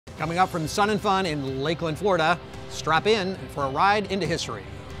Coming up from Sun and Fun in Lakeland, Florida, strap in for a ride into history.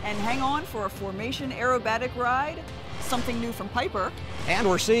 And hang on for a formation aerobatic ride, something new from Piper. And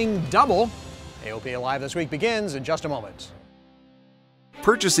we're seeing double. AOPA Live this week begins in just a moment.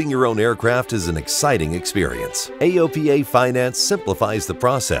 Purchasing your own aircraft is an exciting experience. AOPA Finance simplifies the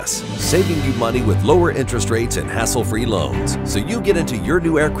process, saving you money with lower interest rates and hassle-free loans, so you get into your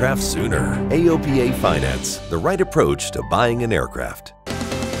new aircraft sooner. AOPA Finance, the right approach to buying an aircraft.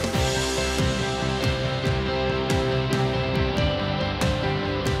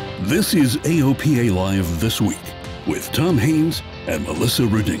 This is AOPA Live This Week with Tom Haynes and Melissa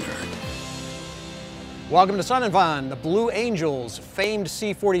Rudinger. Welcome to Sun and Fun. The Blue Angels, famed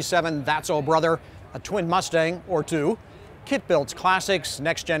C-47 That's All Brother, a Twin Mustang or two, kit-built classics,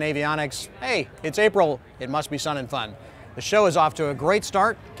 next-gen avionics. Hey, it's April, it must be Sun and Fun. The show is off to a great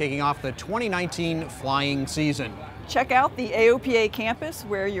start, kicking off the 2019 flying season. Check out the AOPA campus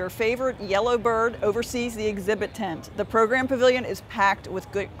where your favorite yellow bird oversees the exhibit tent. The program pavilion is packed with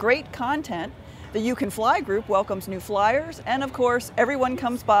great content. The You Can Fly group welcomes new flyers, and of course, everyone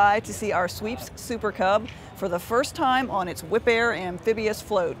comes by to see our Sweeps Super Cub for the first time on its Whip Air amphibious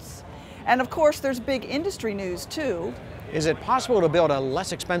floats. And of course, there's big industry news too. Is it possible to build a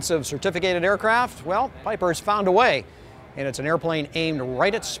less expensive certificated aircraft? Well, Piper's found a way, and it's an airplane aimed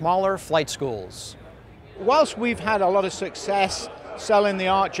right at smaller flight schools. Whilst we've had a lot of success selling the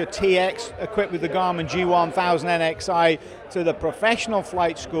Archer TX equipped with the Garmin G1000 NXI to the professional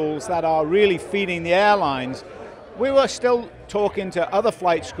flight schools that are really feeding the airlines, we were still talking to other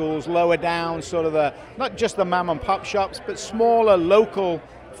flight schools lower down, sort of not just the mom and pop shops, but smaller local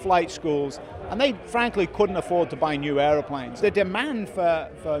flight schools, and they frankly couldn't afford to buy new airplanes. The demand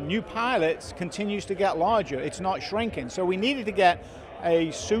for new pilots continues to get larger. It's not shrinking, so we needed to get a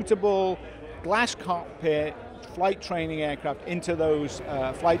suitable glass cockpit flight training aircraft into those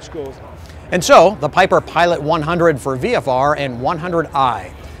flight schools. And so, the Piper Pilot 100 for VFR and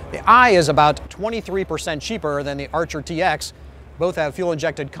 100i. The i is about 23% cheaper than the Archer TX. Both have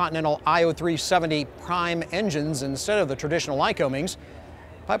fuel-injected Continental IO370 Prime engines instead of the traditional Lycomings.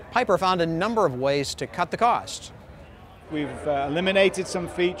 Piper found a number of ways to cut the cost. We've eliminated some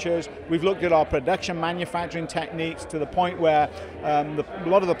features. We've looked at our production manufacturing techniques to the point where a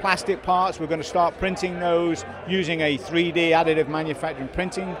lot of the plastic parts, we're going to start printing those using a 3D additive manufacturing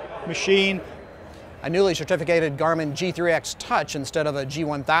printing machine. A newly certificated Garmin G3X Touch instead of a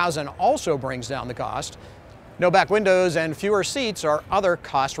G1000 also brings down the cost. No back windows and fewer seats are other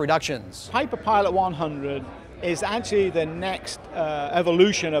cost reductions. Piper Pilot 100 is actually the next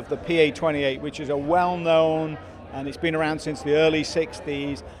evolution of the PA-28, which is a well-known, and it's been around since the early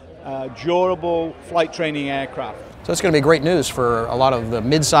 60s, durable flight training aircraft. So it's going to be great news for a lot of the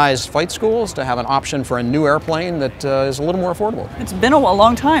mid-sized flight schools to have an option for a new airplane that is a little more affordable. It's been a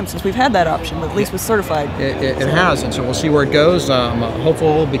long time since we've had that option, but at least was certified. It has, and so we'll see where it goes. I'm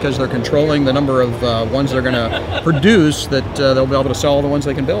hopeful, because they're controlling the number of ones they're going to produce, that they'll be able to sell all the ones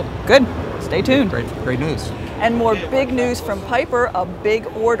they can build. Good. Stay tuned. Great news. And more big news from Piper, a big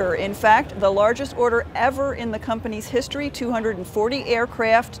order. In fact, the largest order ever in the company's history, 240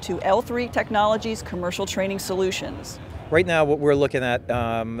 aircraft to L3 Technologies Commercial Training Solutions. Right now, what we're looking at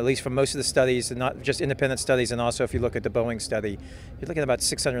least from most of the studies, and not just independent studies, and also if you look at the Boeing study, you're looking at about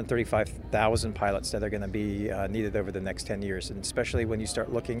 635,000 pilots that are going to be needed over the next 10 years, and especially when you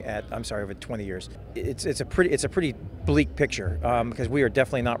start looking at, over 20 years. It's a pretty bleak picture because we are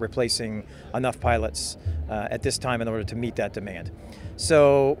definitely not replacing enough pilots at this time in order to meet that demand.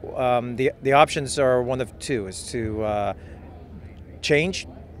 So the options are one of two: is to change,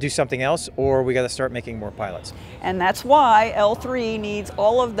 do something else, or we got to start making more pilots. And that's why L3 needs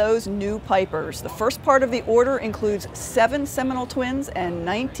all of those new Pipers. The first part of the order includes 7 Seminole Twins and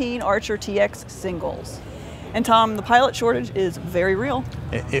 19 Archer TX singles. And Tom, the pilot shortage is very real.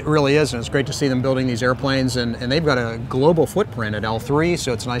 It really is, and it's great to see them building these airplanes, and they've got a global footprint at L3,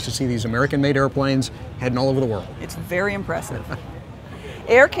 so it's nice to see these American-made airplanes heading all over the world. It's very impressive.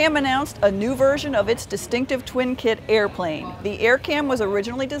 AirCam announced a new version of its distinctive twin kit airplane. The AirCam was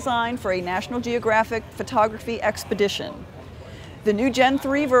originally designed for a National Geographic photography expedition. The new Gen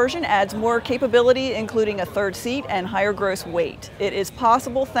 3 version adds more capability, including a third seat and higher gross weight. It is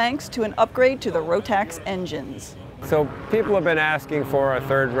possible thanks to an upgrade to the Rotax engines. So people have been asking for a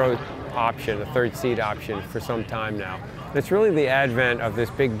third row option, a third seat option for some time now. It's really the advent of this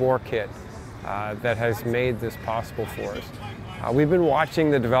big bore kit that has made this possible for us. We've been watching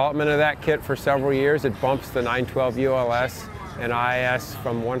the development of that kit for several years. It bumps the 912 ULS and IS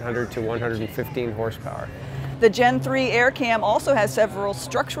from 100 to 115 horsepower. The Gen 3 AirCam also has several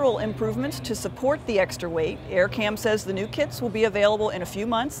structural improvements to support the extra weight. AirCam says the new kits will be available in a few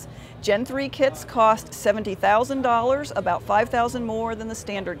months. Gen 3 kits cost $70,000, about $5,000 more than the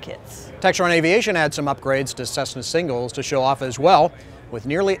standard kits. Textron Aviation had some upgrades to Cessna singles to show off as well. With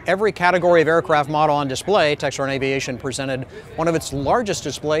nearly every category of aircraft model on display, Textron Aviation presented one of its largest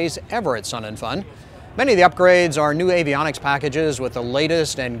displays ever at Sun 'n Fun. Many of the upgrades are new avionics packages with the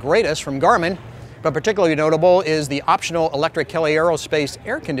latest and greatest from Garmin. But particularly notable is the optional electric Kelly Aerospace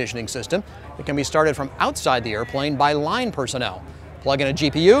air conditioning system that can be started from outside the airplane by line personnel. Plug in a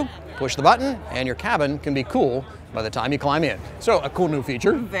GPU, push the button, and your cabin can be cool by the time you climb in. So a cool new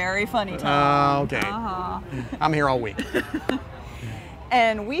feature. Very funny, Tom. Okay. I'm here all week.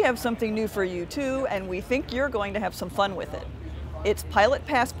 And we have something new for you too, and we think you're going to have some fun with it. It's Pilot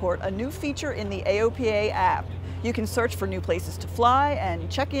Passport, a new feature in the AOPA app. You can search for new places to fly and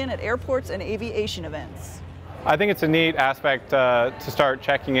check in at airports and aviation events. I think it's a neat aspect to start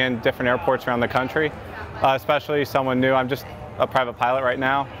checking in different airports around the country, especially someone new. I'm just a private pilot right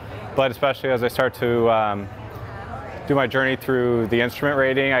now, but especially as I start to do my journey through the instrument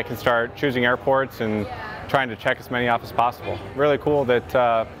rating, I can start choosing airports and trying to check as many off as possible. Really cool that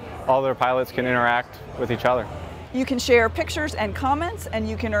all their pilots can interact with each other. You can share pictures and comments, and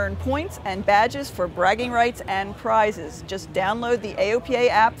you can earn points and badges for bragging rights and prizes. Just download the AOPA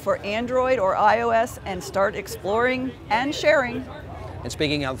app for Android or iOS and start exploring and sharing. And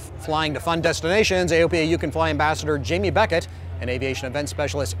speaking of flying to fun destinations, AOPA You Can Fly Ambassador Jamie Beckett and aviation event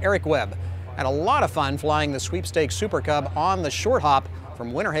specialist Eric Webb had a lot of fun flying the Sweepstakes Super Cub on the short hop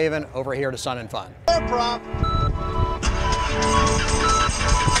from Winter Haven over here to Sun 'n Fun.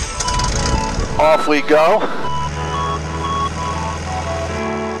 Off we go.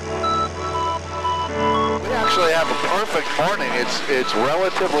 Actually have a perfect morning. It's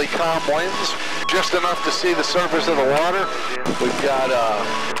relatively calm winds, just enough to see the surface of the water. We've got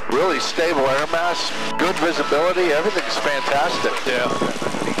a really stable air mass, good visibility, everything's fantastic. Yeah.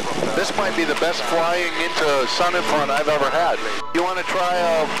 This might be the best flying into Sun 'n Fun I've ever had. You want to try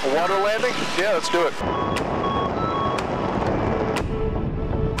a water landing? Yeah, let's do it.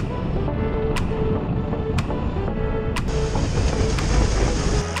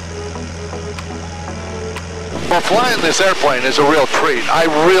 Well, flying this airplane is a real treat. I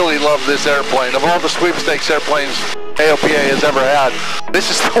really love this airplane. Of all the sweepstakes airplanes AOPA has ever had,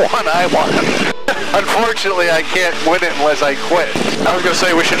 this is the one I want. Unfortunately, I can't win it unless I quit. I was going to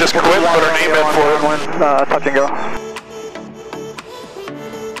say we should just quit and put our name in for it. Touch and go.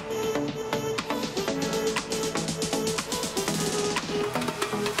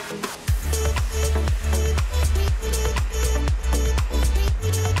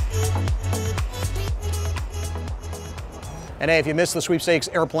 And hey, if you missed the Sweepstakes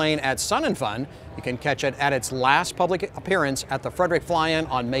airplane at Sun 'n Fun, you can catch it at its last public appearance at the Frederick Fly-In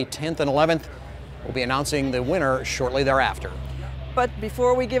on May 10th and 11th. We'll be announcing the winner shortly thereafter. But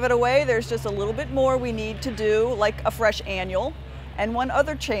before we give it away, there's just a little bit more we need to do, like a fresh annual, and one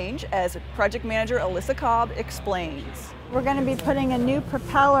other change, as project manager Alyssa Cobb explains. We're going to be putting a new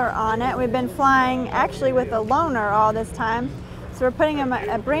propeller on it. We've been flying actually with a loaner all this time. So we're putting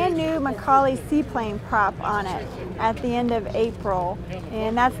a brand new Macaulay seaplane prop on it at the end of April.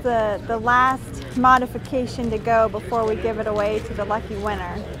 And that's the last modification to go before we give it away to the lucky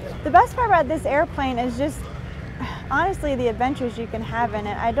winner. The best part about this airplane is just, honestly, the adventures you can have in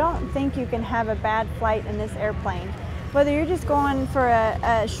it. I don't think you can have a bad flight in this airplane. Whether you're just going for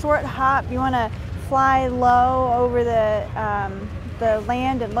a short hop, you want to fly low over the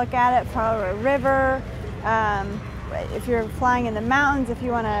land and look at it, follow a river. If you're flying in the mountains, if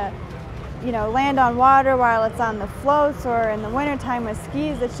you want to, land on water while it's on the floats, or in the wintertime with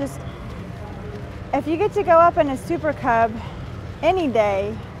skis, it's just, if you get to go up in a Super Cub any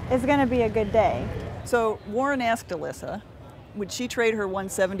day, it's going to be a good day. So Warren asked Alyssa, would she trade her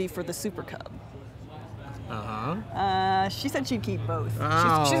 170 for the Super Cub? She said she'd keep both.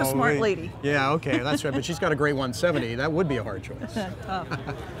 She's a smart lady. Yeah, okay, that's right, but she's got a great 170. That would be a hard choice.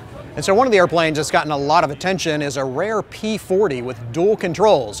 And so one of the airplanes that's gotten a lot of attention is a rare P-40 with dual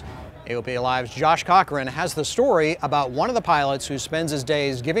controls. AOPA Live's Josh Cochran has the story about one of the pilots who spends his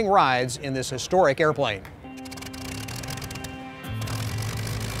days giving rides in this historic airplane.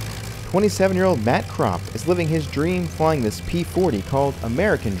 27-year-old Matt Kropp is living his dream flying this P-40 called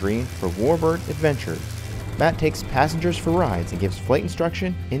American Dream for Warbird Adventures. Matt takes passengers for rides and gives flight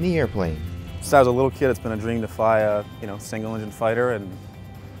instruction in the airplane. Since I was a little kid, it's been a dream to fly a single-engine fighter, and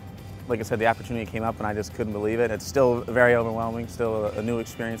like I said, the opportunity came up and I just couldn't believe it. It's still very overwhelming, still a new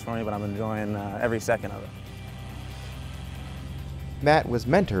experience for me, but I'm enjoying every second of it. Matt was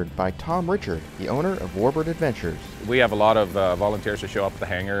mentored by Tom Richard, the owner of Warbird Adventures. We have a lot of volunteers that show up at the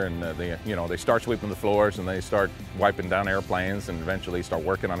hangar, and they start sweeping the floors, and they start wiping down airplanes, and eventually start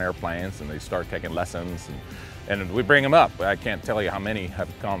working on airplanes, and they start taking lessons, and we bring them up. I can't tell you how many have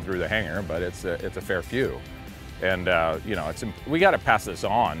gone through the hangar, but it's a fair few. And we got to pass this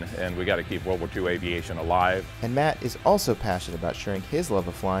on, and we got to keep World War II aviation alive. And Matt is also passionate about sharing his love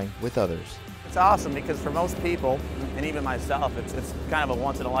of flying with others. It's awesome because for most people, and even myself, it's kind of a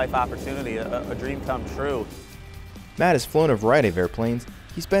once-in-a-life opportunity, a dream come true. Matt has flown a variety of airplanes.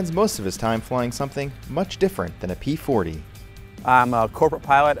 He spends most of his time flying something much different than a P-40. I'm a corporate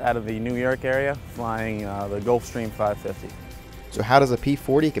pilot out of the New York area, flying the Gulfstream 550. So how does a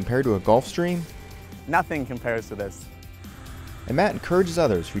P-40 compare to a Gulfstream? Nothing compares to this. And Matt encourages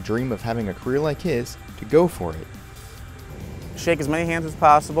others who dream of having a career like his to go for it. Shake as many hands as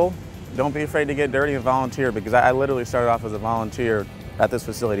possible. Don't be afraid to get dirty and volunteer, because I literally started off as a volunteer at this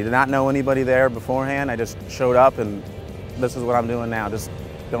facility. Did not know anybody there beforehand. I just showed up, and this is what I'm doing now. Just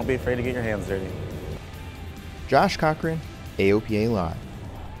don't be afraid to get your hands dirty. Josh Cochran, AOPA Live.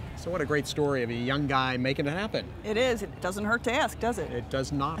 So what a great story of a young guy making it happen. It is. It doesn't hurt to ask, does it? It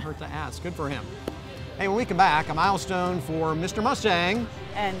does not hurt to ask. Good for him. Hey, when we come back, a milestone for Mr. Mustang.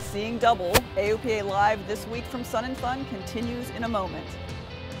 And seeing double, AOPA Live this week from Sun and Fun continues in a moment.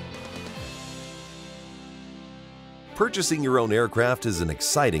 Purchasing your own aircraft is an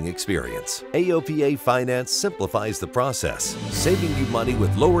exciting experience. AOPA Finance simplifies the process, saving you money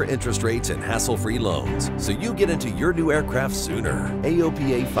with lower interest rates and hassle-free loans, so you get into your new aircraft sooner.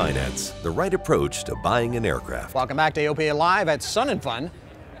 AOPA Finance, the right approach to buying an aircraft. Welcome back to AOPA Live at Sun and Fun.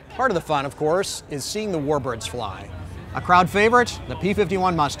 Part of the fun, of course, is seeing the warbirds fly. A crowd favorite, the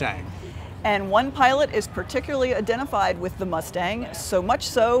P-51 Mustang. And one pilot is particularly identified with the Mustang, so much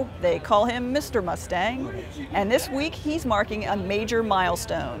so they call him Mr. Mustang. And this week he's marking a major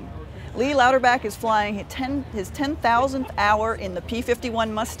milestone. Lee Louderback is flying his 10,000th hour in the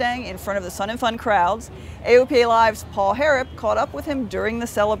P-51 Mustang in front of the Sun and Fun crowds. AOPA Live's Paul Harrop caught up with him during the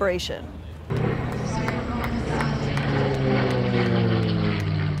celebration.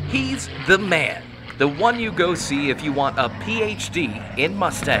 He's the man, the one you go see if you want a PhD in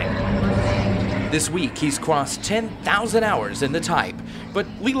Mustang. This week, he's crossed 10,000 hours in the type, but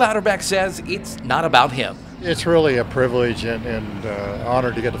Lee Louderback says it's not about him. It's really a privilege and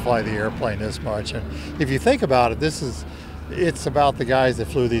honor to get to fly the airplane this much. And if you think about it, it's about the guys that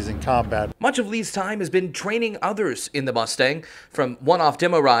flew these in combat. Much of Lee's time has been training others in the Mustang, from one-off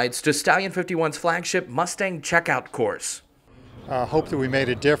demo rides to Stallion 51's flagship Mustang checkout course. Hope that we made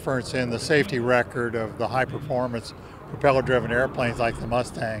a difference in the safety record of the high-performance propeller-driven airplanes like the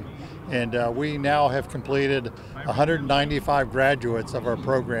Mustang. And we now have completed 195 graduates of our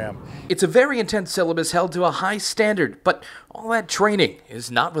program. It's a very intense syllabus held to a high standard, but all that training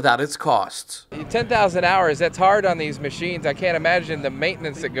is not without its costs. 10,000 hours, that's hard on these machines. I can't imagine the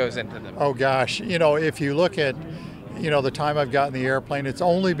maintenance that goes into them. Oh gosh, if you look at the time I've got in the airplane, it's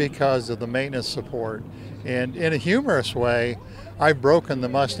only because of the maintenance support. And in a humorous way, I've broken the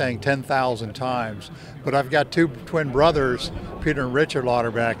Mustang 10,000 times, but I've got two twin brothers, Peter and Richard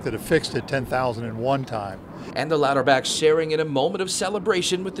Louderback, that have fixed it 10,001 time. And the Louderbacks sharing in a moment of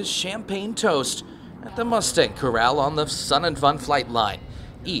celebration with the champagne toast at the Mustang Corral on the Sun and Fun flight line,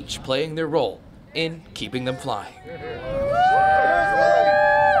 each playing their role in keeping them flying.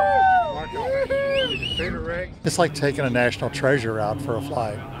 It's like taking a national treasure out for a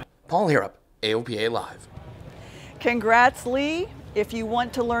flight. Paul Harrop, AOPA Live. Congrats, Lee. If you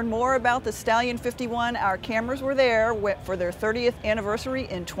want to learn more about the Stallion 51, our cameras were there for their 30th anniversary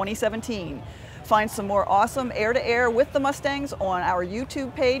in 2017. Find some more awesome air-to-air with the Mustangs on our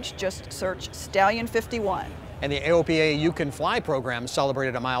YouTube page. Just search Stallion 51. And the AOPA You Can Fly program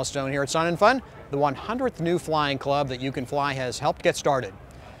celebrated a milestone here at Sun and Fun. The 100th new flying club that You Can Fly has helped get started.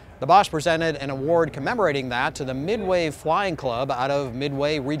 The boss presented an award commemorating that to the Midway Flying Club out of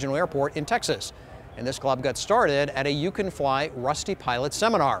Midway Regional Airport in Texas. And this club got started at a You Can Fly Rusty Pilot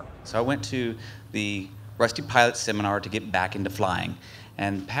seminar. So I went to the Rusty Pilot seminar to get back into flying.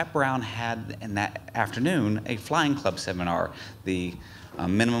 And Pat Brown had, in that afternoon, a flying club seminar, the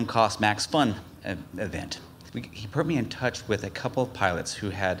minimum cost max fun event. He put me in touch with a couple of pilots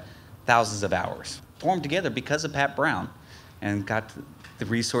who had thousands of hours, formed together because of Pat Brown, and got the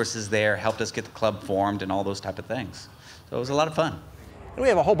resources there, helped us get the club formed and all those type of things. So it was a lot of fun. And we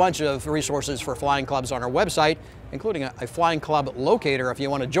have a whole bunch of resources for flying clubs on our website, including a flying club locator if you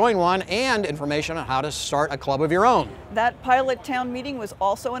want to join one, and information on how to start a club of your own. That pilot town meeting was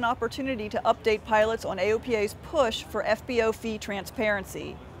also an opportunity to update pilots on AOPA's push for FBO fee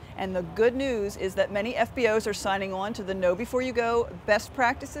transparency. And the good news is that many FBOs are signing on to the Know Before You Go best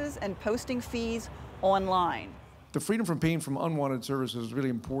practices and posting fees online. The freedom from paying from unwanted services is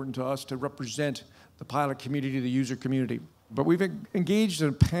really important to us to represent the pilot community, the user community. But we've engaged in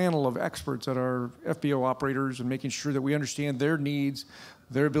a panel of experts that are FBO operators and making sure that we understand their needs,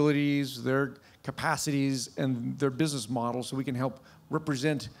 their abilities, their capacities, and their business models so we can help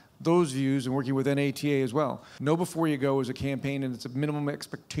represent those views and working with NATA as well. Know Before You Go is a campaign, and it's a minimum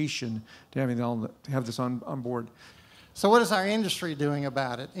expectation to have this on board. So what is our industry doing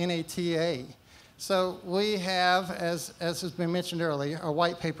about it, NATA? So we have, as has been mentioned earlier, a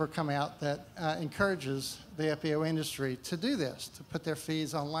white paper come out that encourages the FBO industry to do this, to put their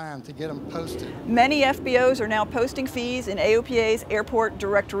fees online, to get them posted. Many FBOs are now posting fees in AOPA's airport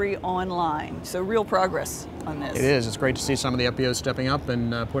directory online. So real progress on this. It is. It's great to see some of the FBOs stepping up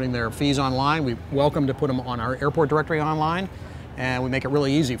and putting their fees online. We welcome to put them on our airport directory online, and we make it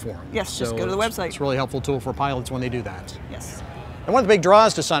really easy for them. Yes, just go to the website. It's a really helpful tool for pilots when they do that. Yes. And one of the big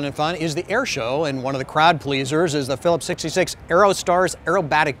draws to Sun and Fun is the air show, and one of the crowd pleasers is the Phillips 66 Aerostars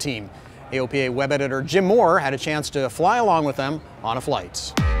aerobatic team. AOPA web editor Jim Moore had a chance to fly along with them on a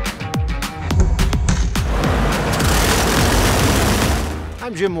flight.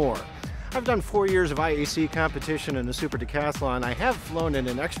 I'm Jim Moore. I've done 4 years of IAC competition in the Super Decathlon. I have flown in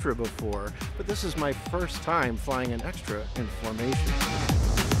an extra before, but this is my first time flying an extra in formation.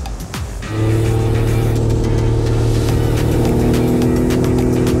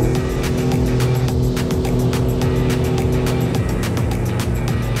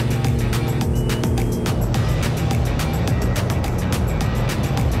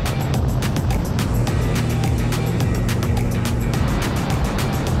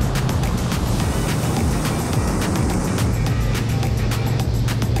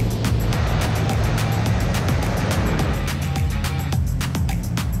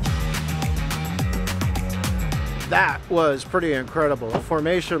 That was pretty incredible. A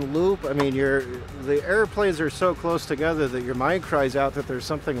formation loop, I mean, the airplanes are so close together that your mind cries out that there's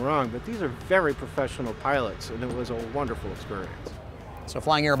something wrong, but these are very professional pilots, and it was a wonderful experience. So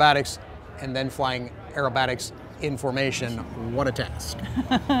flying aerobatics and then flying aerobatics in formation, what a task.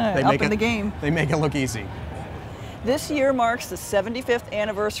 Up in the game. They make it look easy. This year marks the 75th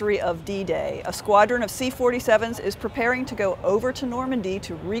anniversary of D-Day. A squadron of C-47s is preparing to go over to Normandy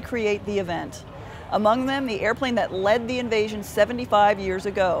to recreate the event. Among them, the airplane that led the invasion 75 years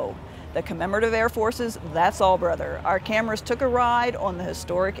ago. The Commemorative Air Force's That's All Brother. Our cameras took a ride on the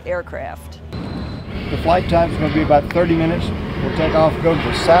historic aircraft. The flight time is going to be about 30 minutes. We'll take off, go to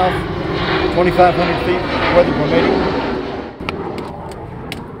the south, 2,500 feet, weather permitting.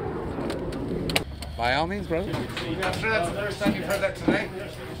 By all means, brother. I'm sure that's the first time you've heard that today.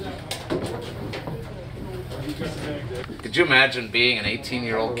 Could you imagine being an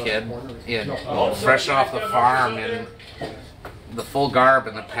 18-year-old kid, fresh off the farm in the full garb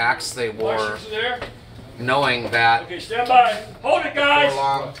and the packs they wore, knowing that Stand by. Hold it, guys. before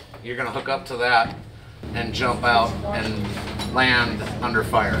long you're going to hook up to that and jump out and land under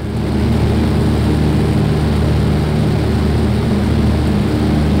fire?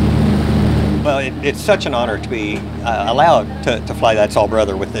 Well, it's such an honor to be allowed to fly That's All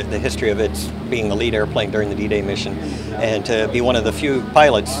Brother with the history of its being the lead airplane during the D-Day mission, and to be one of the few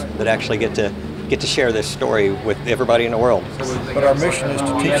pilots that actually get to share this story with everybody in the world. But our mission is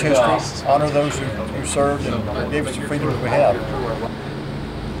to teach history, honor those who served, and gave us the freedom that we have.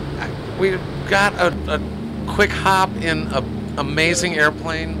 We got a quick hop in an amazing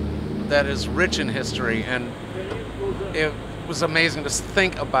airplane that is rich in history, and it was amazing to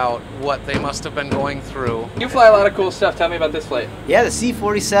think about what they must have been going through. You fly a lot of cool stuff. Tell me about this flight. Yeah, the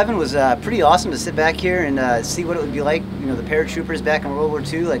C-47 was pretty awesome to sit back here and see what it would be like. You know, the paratroopers back in World War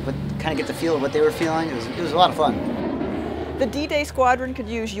II, like kind of get the feel of what they were feeling. It was a lot of fun. The D-Day Squadron could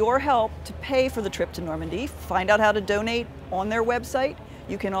use your help to pay for the trip to Normandy. Find out how to donate on their website.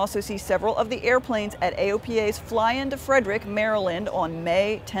 You can also see several of the airplanes at AOPA's Fly-In to Frederick, Maryland on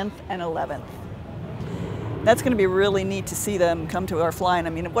May 10th and 11th. That's going to be really neat to see them come to our flying. I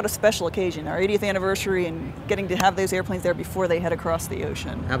mean, what a special occasion, our 80th anniversary, and getting to have those airplanes there before they head across the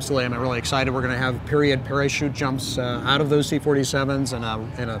ocean. Absolutely, I'm really excited. We're going to have period parachute jumps out of those C-47s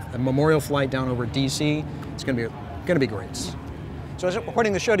and a memorial flight down over DC. It's going to be great. So as we're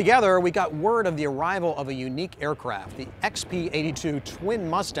putting the show together, we got word of the arrival of a unique aircraft, the XP-82 Twin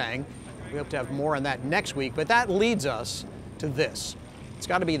Mustang. We hope to have more on that next week, but that leads us to this. It's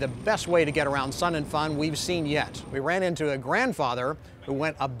got to be the best way to get around Sun and Fun we've seen yet. We ran into a grandfather who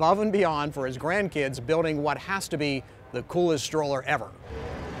went above and beyond for his grandkids, building what has to be the coolest stroller ever.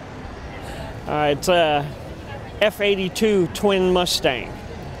 It's a F-82 Twin Mustang.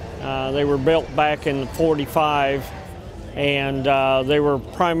 They were built back in '45, and they were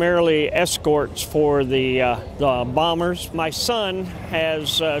primarily escorts for the bombers. My son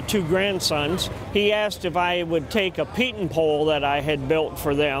has 2 grandsons. He asked if I would take a Peton pole that I had built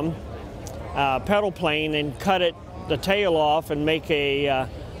for them, pedal plane, and cut the tail off and make a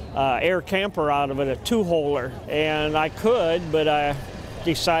air camper out of it, a 2-holer. And I could, but I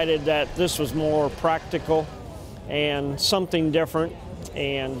decided that this was more practical and something different.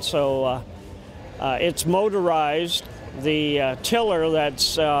 And so it's motorized. The tiller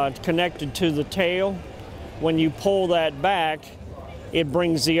that's connected to the tail, when you pull that back, it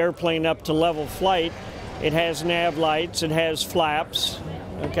brings the airplane up to level flight. It has nav lights, it has flaps,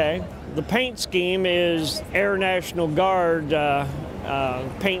 okay? The paint scheme is Air National Guard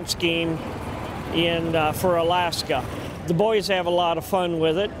paint scheme for Alaska. The boys have a lot of fun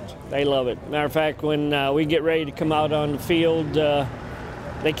with it. They love it. Matter of fact, when we get ready to come out on the field,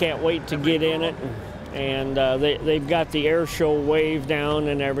 they can't wait to get in it. And they've got the air show wave down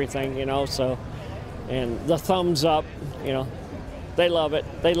and everything, you know, so, and the thumbs up, you know, they love it.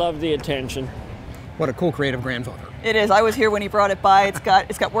 They love the attention. What a cool creative grandfather. It is. I was here when he brought it by. It's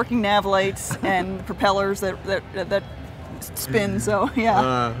got working nav lights and propellers that spin, so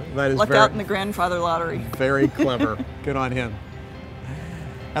yeah. That is lucked out in the grandfather lottery. Very clever. Good on him.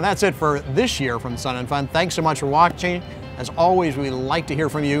 And that's it for this year from Sun and Fun. Thanks so much for watching. As always, we like to hear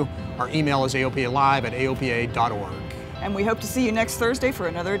from you. Our email is aopalive@aopa.org. And we hope to see you next Thursday for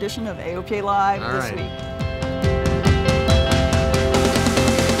another edition of AOPA Live this week.